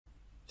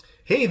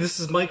Hey, this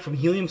is Mike from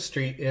Helium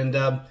Street, and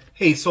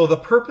hey, so the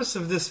purpose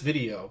of this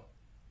video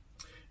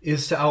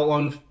is to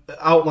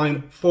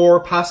outline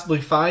 4,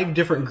 possibly 5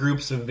 different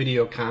groups of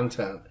video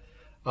content.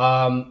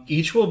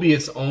 Each will be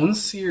its own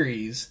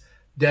series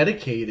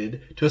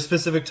dedicated to a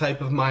specific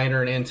type of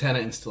miner and antenna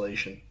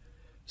installation.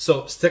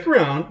 So stick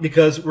around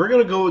because we're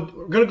gonna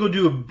go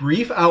do a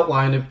brief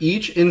outline of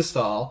each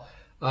install,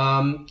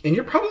 and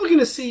you're probably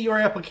gonna see your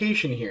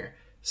application here.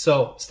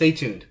 So stay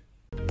tuned.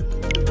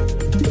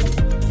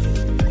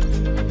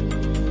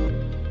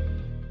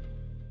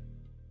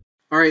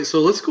 All right, so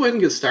let's go ahead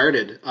and get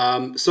started.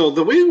 So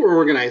the way we're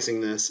organizing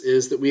this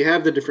is that we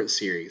have the different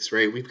series,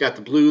 right? We've got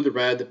the blue, the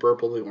red, the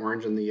purple, the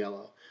orange, and the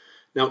yellow.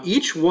 Now,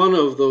 each one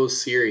of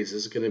those series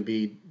is going to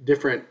be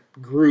different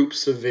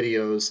groups of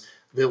videos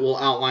that will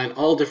outline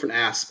all different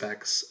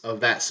aspects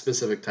of that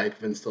specific type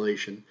of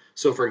installation.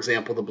 So, for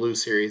example, the blue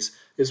series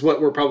is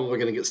what we're probably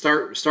going to get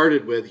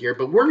started with here,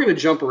 but we're going to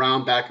jump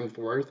around back and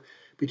forth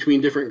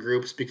between different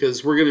groups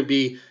because we're going to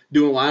be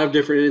doing a lot of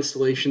different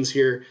installations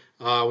here.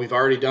 We've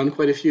already done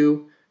quite a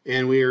few,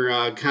 and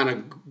we're kind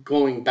of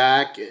going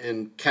back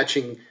and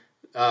catching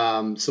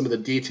some of the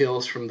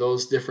details from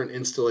those different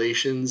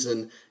installations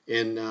and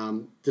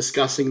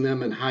discussing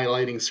them and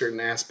highlighting certain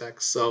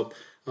aspects. So,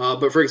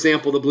 but for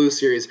example, the blue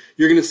series,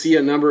 you're going to see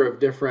a number of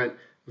different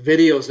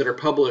videos that are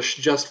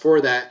published just for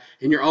that,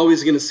 and you're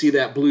always going to see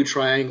that blue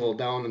triangle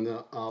down in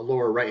the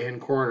lower right-hand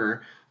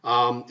corner,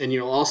 and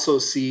you'll also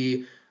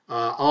see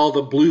all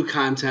the blue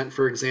content,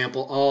 for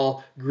example,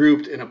 all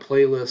grouped in a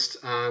playlist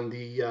on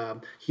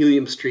the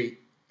Helium Street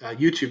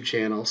YouTube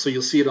channel. So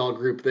you'll see it all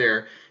grouped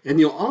there.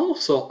 And you'll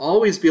also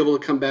always be able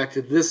to come back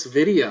to this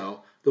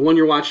video, the one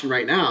you're watching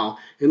right now,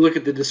 and look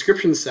at the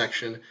description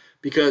section,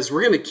 because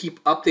we're going to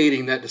keep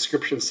updating that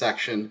description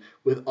section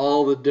with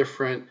all the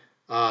different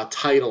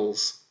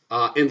titles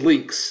and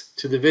links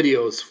to the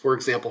videos, for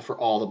example, for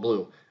all the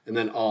blue, and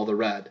then all the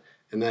red,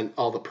 and then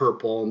all the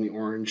purple and the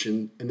orange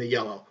and the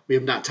yellow. We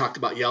have not talked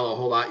about yellow a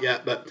whole lot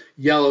yet, but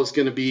yellow is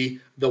going to be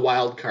the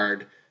wild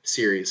card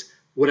series,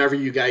 whatever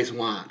you guys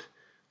want.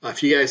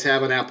 If you guys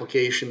have an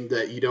application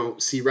that you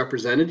don't see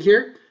represented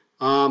here,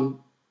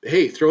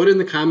 hey, throw it in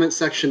the comment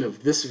section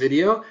of this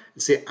video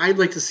and say, I'd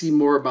like to see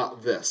more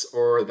about this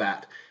or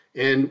that.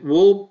 And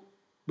we'll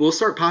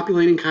start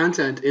populating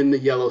content in the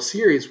yellow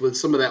series with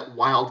some of that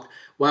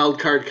wild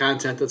card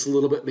content that's a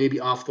little bit maybe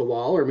off the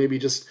wall or maybe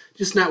just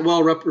not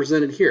well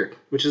represented here,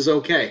 which is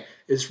okay.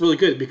 It's really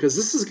good because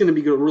this is going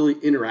to be a really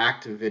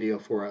interactive video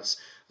for us.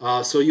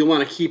 So you'll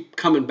want to keep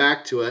coming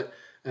back to it,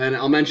 and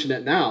I'll mention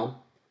it now.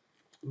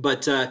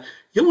 But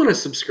you'll want to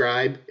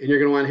subscribe, and you're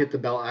going to want to hit the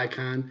bell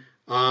icon,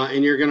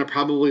 and you're going to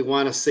probably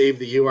want to save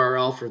the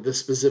URL for this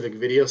specific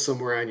video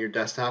somewhere on your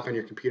desktop on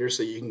your computer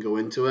so you can go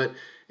into it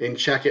and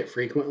check it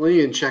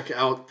frequently and check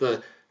out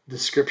the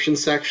description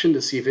section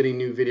to see if any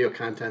new video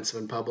contents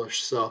have been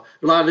published. So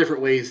a lot of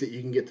different ways that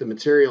you can get the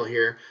material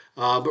here.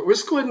 But we'll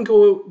just go ahead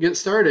and get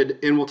started,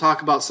 and we'll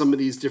talk about some of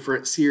these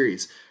different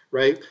series,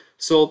 right?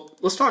 So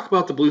let's talk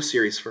about the blue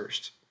series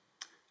first.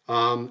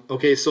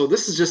 Okay, so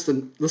this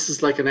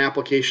is like an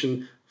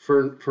application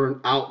for an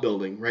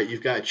outbuilding, right?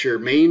 You've got your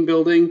main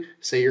building,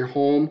 say your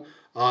home,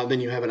 then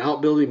you have an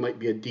outbuilding, might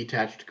be a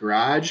detached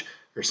garage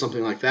or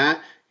something like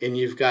that, and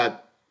you've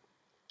got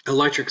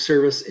electric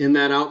service in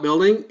that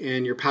outbuilding,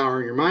 and you're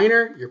powering your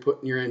miner, you're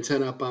putting your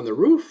antenna up on the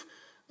roof,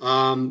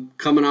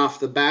 coming off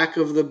the back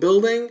of the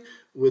building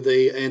with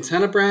a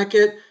antenna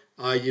bracket,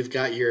 you've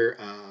got your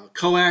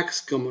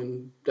coax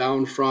coming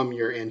down from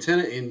your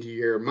antenna into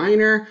your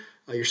miner.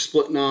 You're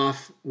splitting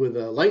off with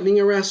a lightning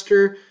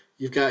arrestor.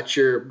 You've got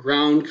your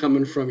ground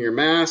coming from your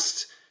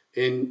mast,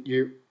 and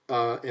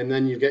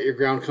then you've got your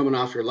ground coming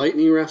off your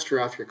lightning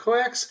arrestor, off your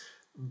coax,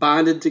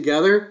 bonded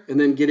together, and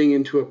then getting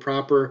into a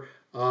proper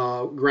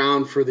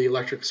ground for the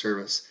electric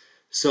service.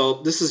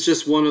 So this is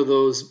just one of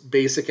those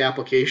basic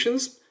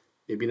applications,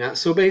 maybe not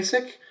so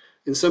basic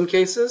in some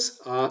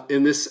cases.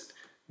 In this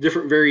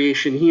different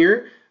variation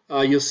here,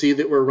 you'll see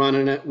that we're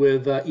running it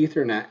with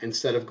Ethernet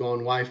instead of going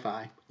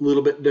Wi-Fi. A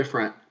little bit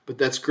different. But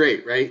that's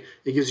great, right?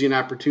 It gives you an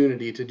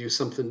opportunity to do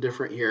something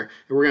different here.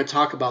 And we're going to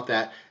talk about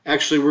that.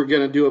 Actually, we're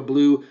going to do a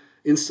blue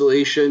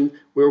installation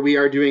where we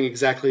are doing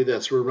exactly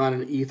this. We're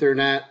running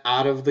Ethernet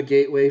out of the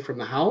gateway from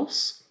the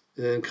house,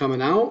 and then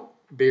coming out,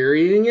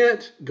 burying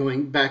it,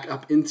 going back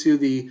up into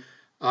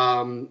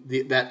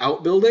that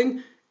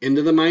outbuilding,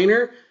 into the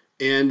miner,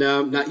 and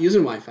not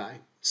using Wi-Fi.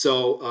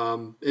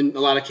 So in a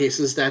lot of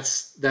cases,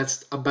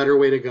 that's a better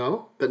way to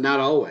go, but not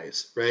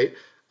always, right?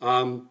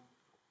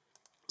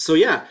 So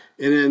yeah,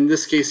 and in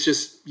this case,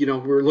 just,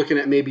 we're looking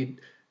at maybe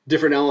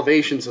different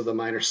elevations of the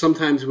miner.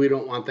 Sometimes we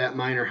don't want that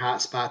miner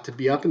hotspot to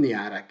be up in the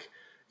attic,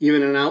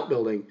 even in an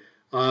outbuilding,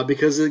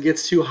 because it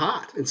gets too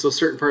hot. And so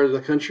certain parts of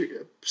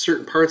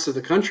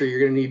the country, you're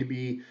going to need to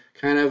be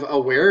kind of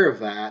aware of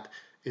that.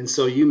 And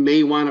so you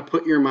may want to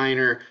put your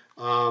miner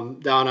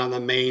down on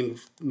the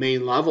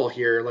main level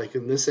here, like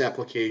in this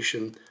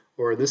application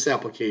or in this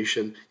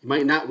application. You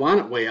might not want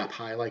it way up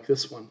high like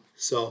this one.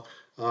 So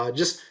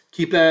just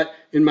keep that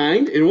in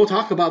mind, and we'll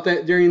talk about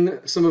that during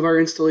some of our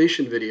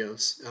installation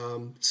videos.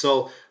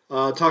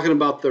 Talking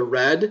about the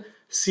red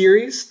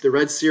series. The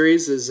red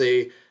series is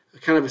a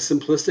kind of a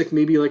simplistic,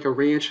 maybe like a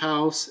ranch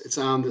house. It's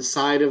on the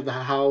side of the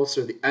house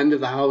or the end of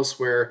the house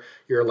where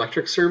your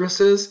electric service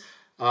is.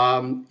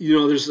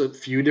 There's a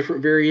few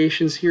different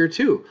variations here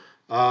too.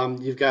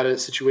 You've got a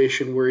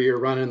situation where you're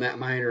running that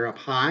miner up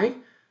high,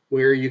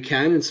 where you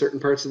can in certain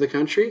parts of the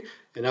country.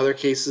 In other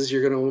cases,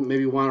 you're going to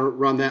maybe want to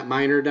run that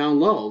miner down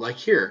low, like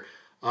here.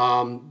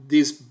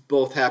 These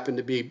both happen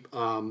to be,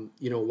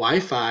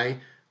 Wi-Fi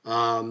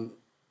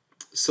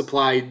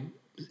supplied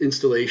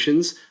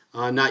installations,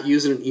 not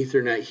using an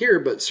Ethernet here,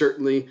 but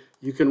certainly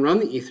you can run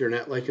the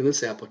Ethernet like in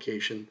this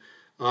application.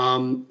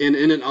 And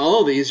in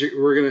all of these,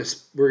 we're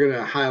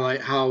gonna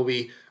highlight how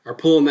we are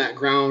pulling that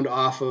ground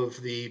off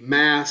of the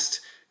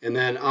mast and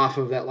then off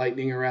of that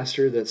lightning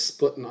arrestor that's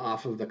splitting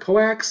off of the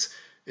coax,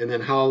 and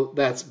then how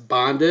that's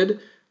bonded,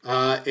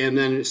 and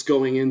then it's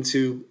going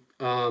into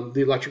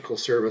the electrical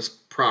service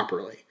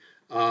properly.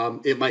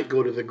 It might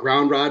go to the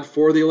ground rod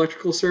for the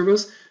electrical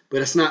service,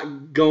 but it's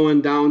not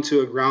going down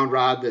to a ground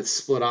rod that's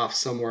split off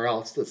somewhere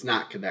else that's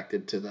not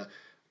connected to the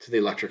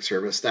electric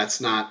service. That's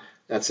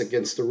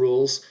against the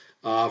rules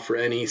for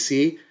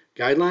NEC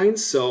guidelines.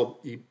 So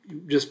you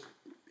just,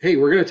 hey,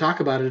 we're going to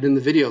talk about it in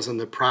the videos on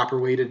the proper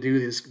way to do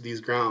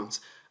these grounds.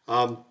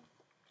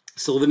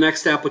 So the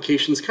next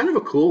application is kind of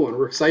a cool one.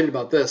 We're excited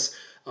about this.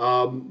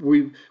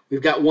 We've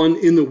got one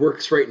in the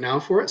works right now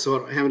for it, so I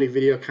don't have any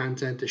video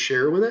content to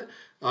share with it.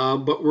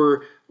 But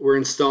we're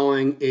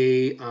installing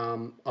a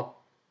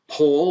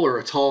pole or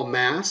a tall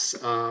mast.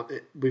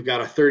 We've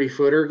got a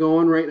 30-footer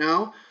going right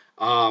now,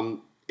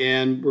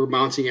 and we're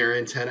mounting our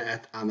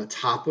antenna on the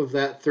top of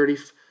that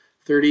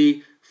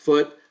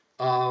 30-foot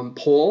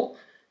pole,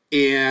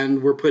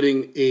 and we're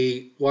putting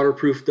a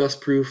waterproof,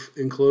 dustproof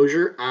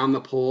enclosure on the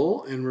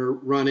pole, and we're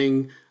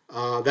running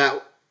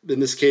that. In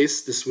this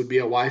case, this would be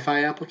a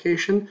Wi-Fi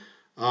application.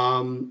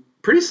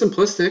 Pretty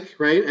simplistic,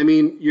 right? I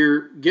mean,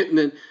 you're getting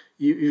it.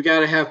 You've got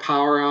to have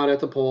power out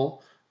at the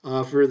pole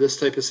for this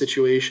type of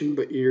situation,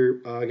 but you're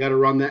got to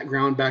run that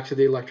ground back to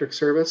the electric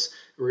service.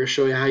 We're going to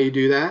show you how you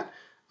do that.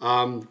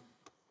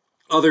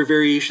 Other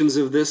variations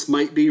of this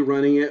might be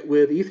running it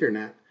with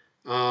Ethernet.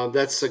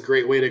 That's a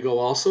great way to go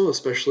also,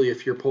 especially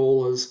if your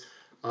pole is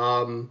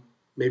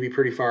maybe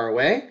pretty far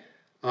away.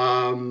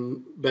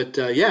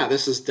 Yeah,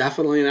 this is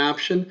definitely an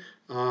option.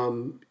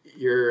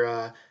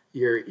 Your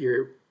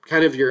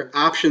kind of your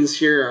options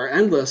here are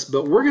endless,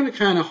 but we're going to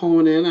kind of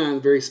hone in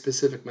on very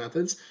specific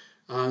methods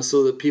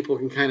so that people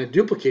can kind of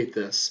duplicate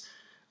this.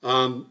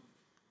 And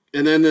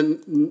then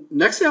the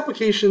next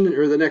application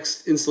or the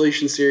next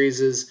installation series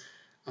is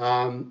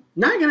not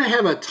going to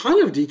have a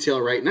ton of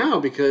detail right now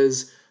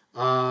because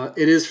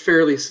it is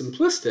fairly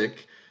simplistic,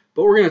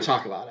 but we're going to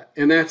talk about it.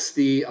 And that's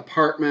the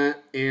apartment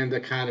and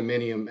the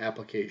condominium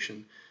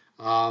application.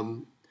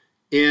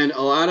 And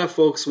a lot of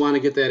folks want to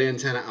get that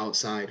antenna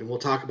outside, and we'll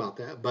talk about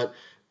that. But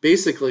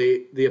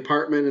basically, the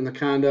apartment and the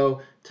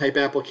condo type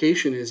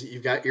application is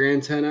you've got your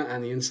antenna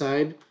on the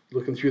inside,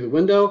 looking through the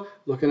window,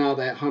 looking out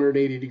at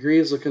 180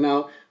 degrees, looking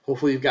out.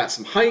 Hopefully you've got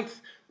some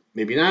height,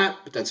 maybe not,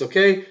 but that's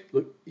okay.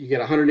 Look, you get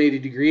 180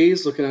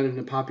 degrees looking out in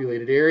a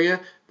populated area.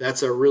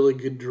 That's a really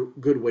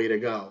good way to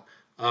go.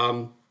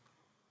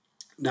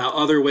 Now,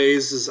 other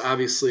ways is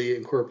obviously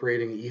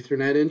incorporating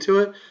Ethernet into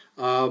it,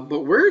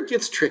 but where it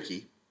gets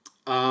tricky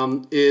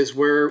is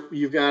where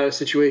you've got a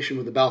situation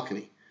with a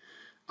balcony.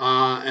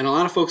 And a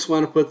lot of folks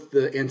want to put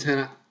the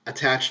antenna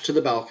attached to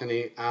the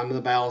balcony onto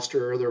the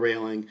baluster or the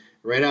railing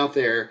right out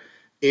there.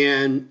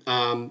 And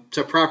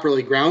to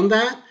properly ground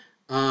that,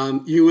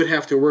 you would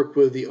have to work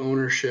with the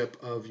ownership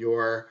of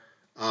your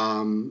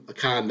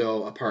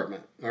condo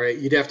apartment. All right,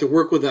 you'd have to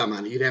work with them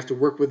on it. You'd have to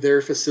work with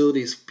their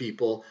facilities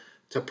people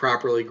to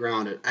properly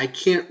ground it. I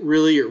can't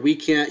really, or we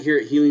can't here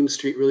at Helium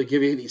Street really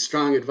give you any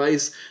strong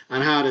advice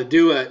on how to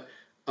do it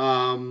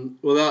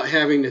without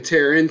having to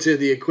tear into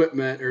the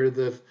equipment or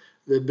the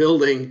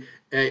building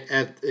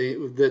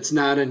that's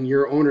not in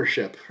your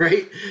ownership,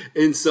 right?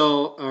 And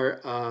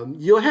so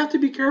you'll have to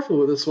be careful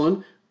with this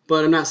one,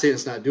 but I'm not saying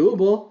it's not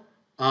doable.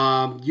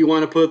 You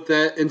want to put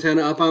that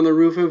antenna up on the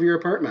roof of your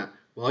apartment.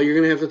 Well, you're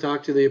going to have to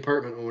talk to the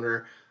apartment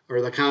owner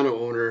or the condo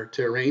owner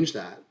to arrange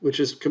that,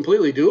 which is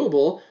completely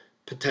doable,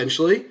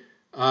 potentially.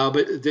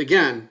 But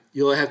again,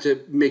 you'll have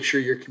to make sure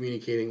you're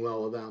communicating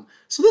well with them.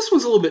 So this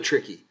one's a little bit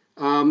tricky.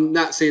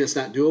 Not saying it's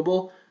not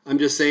doable. I'm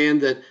just saying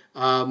that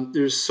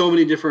there's so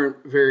many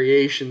different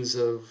variations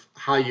of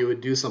how you would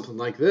do something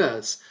like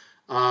this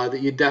that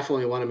you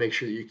definitely want to make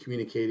sure that you're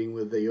communicating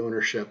with the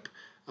ownership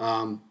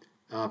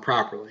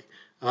properly.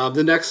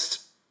 The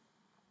next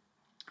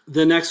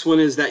one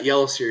is that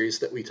yellow series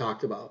that we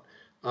talked about.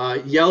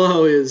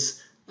 Yellow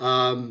is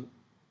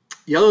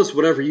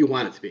whatever you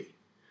want it to be.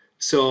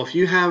 So if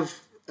you have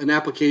an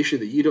application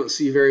that you don't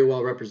see very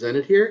well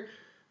represented here,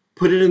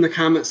 put it in the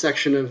comment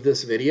section of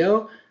this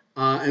video,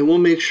 and we'll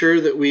make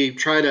sure that we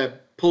try to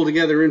pull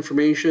together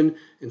information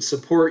and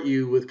support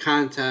you with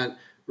content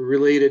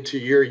related to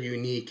your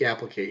unique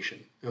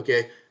application.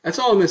 Okay, that's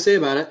all I'm going to say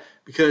about it,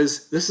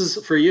 because this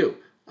is for you.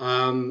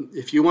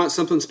 If you want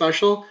something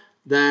special,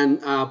 then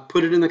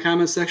put it in the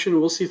comments section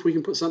and we'll see if we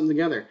can put something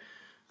together.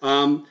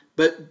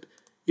 But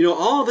you know,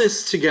 all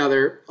this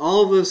together,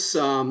 all this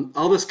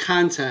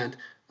content,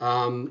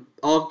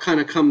 all kind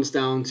of comes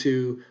down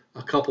to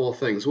a couple of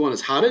things. One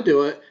is how to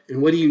do it,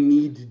 and what do you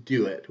need to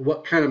do it?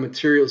 What kind of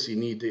materials you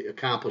need to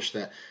accomplish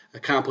that,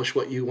 accomplish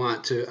what you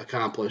want to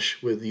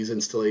accomplish with these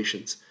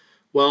installations.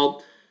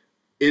 Well,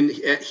 at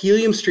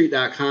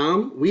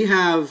heliumstreet.com, we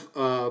have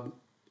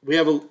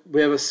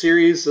a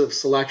series of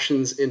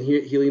selections in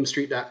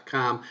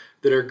heliumstreet.com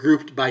that are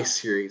grouped by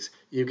series.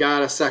 You've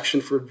got a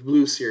section for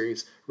blue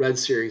series, red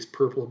series,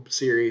 purple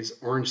series,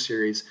 orange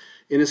series,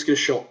 and it's going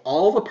to show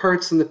all the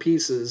parts and the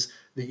pieces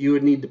that you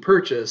would need to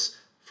purchase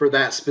for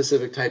that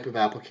specific type of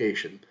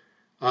application.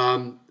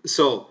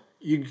 So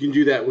you can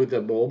do that with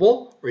the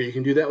mobile, or you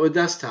can do that with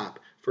desktop.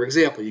 For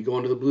example, you go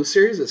into the blue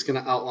series, it's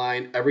going to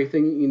outline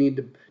everything you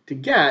need to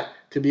get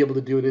to be able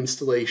to do an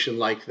installation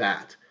like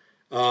that.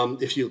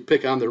 If you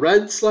pick on the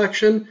red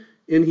selection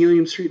in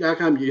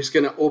heliumstreet.com, you're just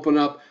going to open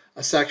up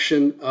a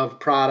section of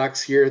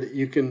products here that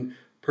you can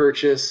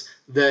purchase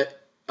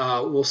that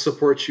will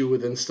support you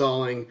with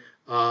installing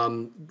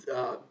an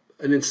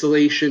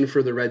installation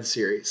for the red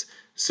series.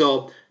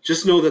 So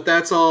just know that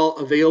that's all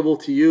available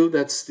to you.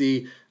 That's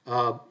the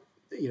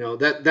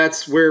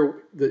that's where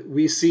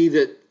we see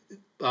that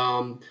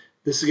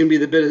this is going to be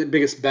the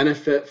biggest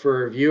benefit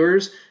for our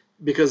viewers,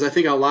 because I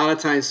think a lot of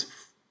times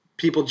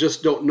people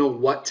just don't know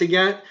what to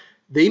get.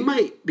 They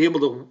might be able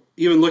to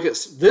even look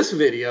at this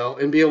video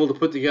and be able to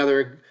put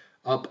together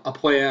a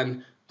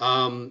plan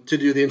to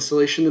do the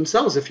installation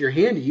themselves. If you're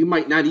handy, you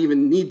might not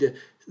even need to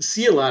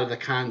see a lot of the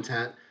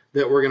content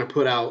that we're going to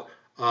put out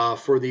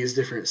for these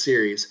different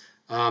series.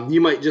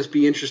 You might just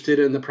be interested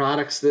in the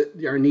products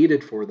that are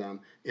needed for them,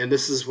 and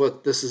this is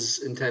what this is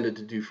intended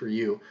to do for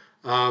you.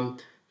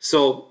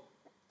 So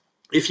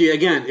if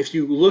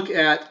you look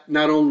at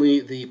not only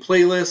the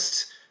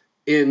playlist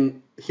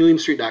in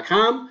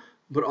heliumstreet.com,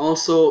 but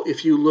also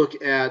if you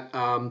look at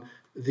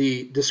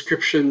the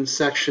description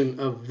section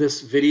of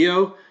this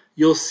video,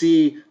 you'll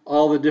see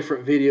all the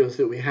different videos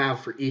that we have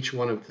for each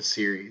one of the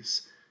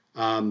series.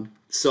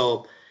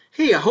 So,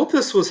 hey, I hope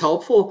this was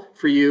helpful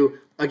for you.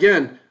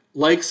 Again,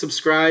 like,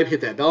 subscribe,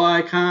 hit that bell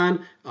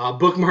icon,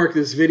 bookmark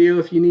this video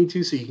if you need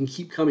to so you can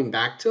keep coming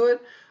back to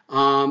it.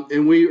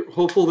 And we're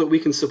hopeful that we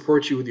can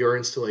support you with your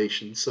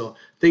installation. So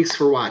thanks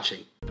for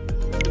watching.